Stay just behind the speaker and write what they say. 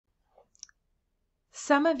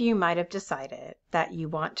Some of you might have decided that you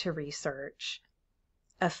want to research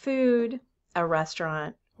a food, a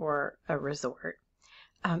restaurant, or a resort.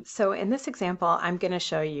 So in this example, I'm going to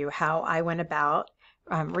show you how I went about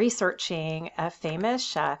researching a famous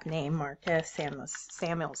chef named Marcus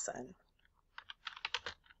Samuelsson.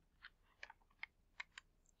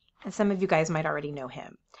 And some of you guys might already know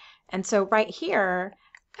him. And so right here,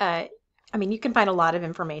 you can find a lot of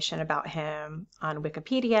information about him on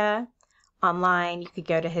Wikipedia, online. You could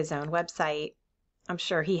go to his own website. I'm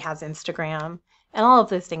sure he has Instagram, and all of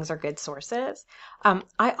those things are good sources.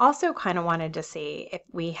 I also kind of wanted to see if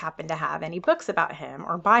we happen to have any books about him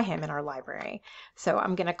or by him in our library. So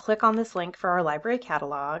I'm going to click on this link for our library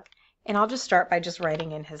catalog, and I'll just start by just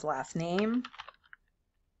writing in his last name.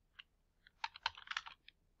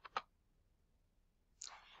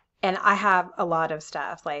 And I have a lot of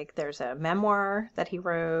stuff, like there's a memoir that he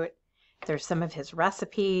wrote, there's some of his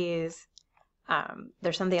recipes,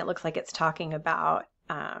 there's something that looks like it's talking about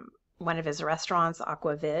one of his restaurants,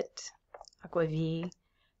 Aquavit,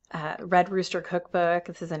 Red Rooster Cookbook.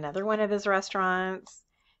 This is another one of his restaurants.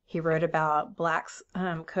 He wrote about Black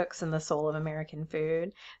cooks and the soul of American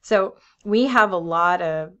food. So we have a lot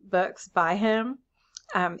of books by him.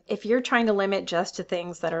 If you're trying to limit just to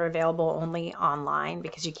things that are available only online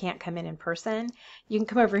because you can't come in person, you can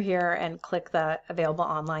come over here and click the available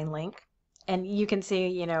online link. And you can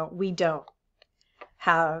see, we don't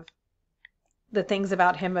have the things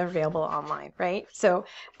about him available online, right? So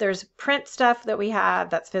there's print stuff that we have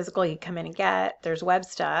that's physical, you come in and get. There's web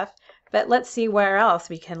stuff. But let's see where else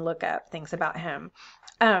we can look up things about him.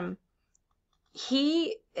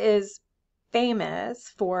 He is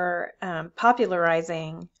famous for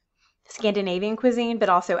popularizing Scandinavian cuisine, but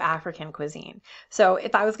also African cuisine. So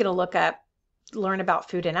if I was going to learn about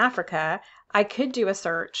food in Africa, I could do a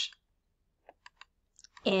search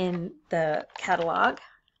in the catalog.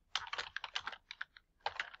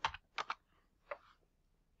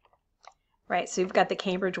 Right, so you've got the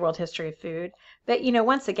Cambridge World History of Food. But,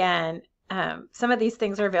 once again, some of these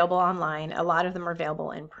things are available online. A lot of them are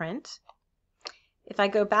available in print. If I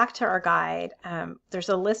go back to our guide, there's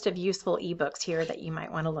a list of useful ebooks here that you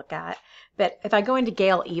might want to look at. But if I go into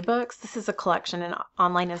Gale Ebooks, this is a collection, an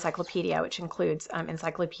online encyclopedia, which includes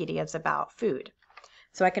encyclopedias about food.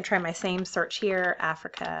 So I can try my same search here,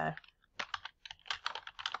 Africa.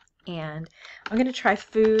 And I'm going to try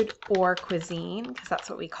food or cuisine, because that's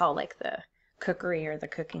what we call like the cookery or the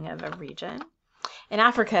cooking of a region. And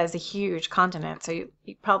Africa is a huge continent, so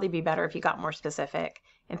you'd probably be better if you got more specific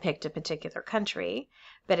and picked a particular country.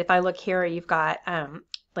 But if I look here, you've got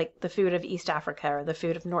like the food of East Africa or the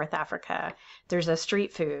food of North Africa. There's a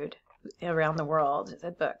street food around the world,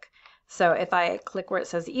 a book. So if I click where it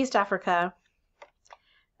says East Africa,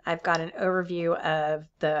 I've got an overview of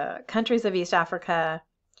the countries of East Africa,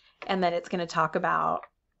 and then it's going to talk about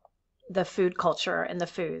the food culture and the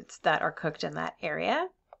foods that are cooked in that area.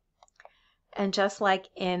 And just like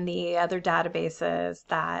in the other databases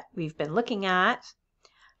that we've been looking at,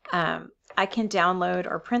 I can download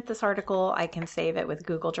or print this article. I can save it with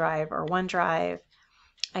Google Drive or OneDrive.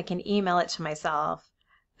 I can email it to myself.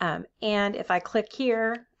 And if I click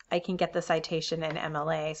here, I can get the citation in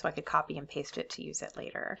MLA, so I could copy and paste it to use it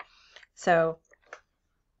later. So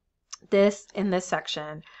in this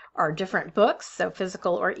section are different books, so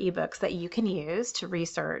physical or ebooks, that you can use to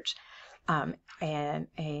research and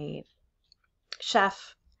a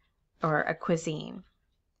chef or a cuisine.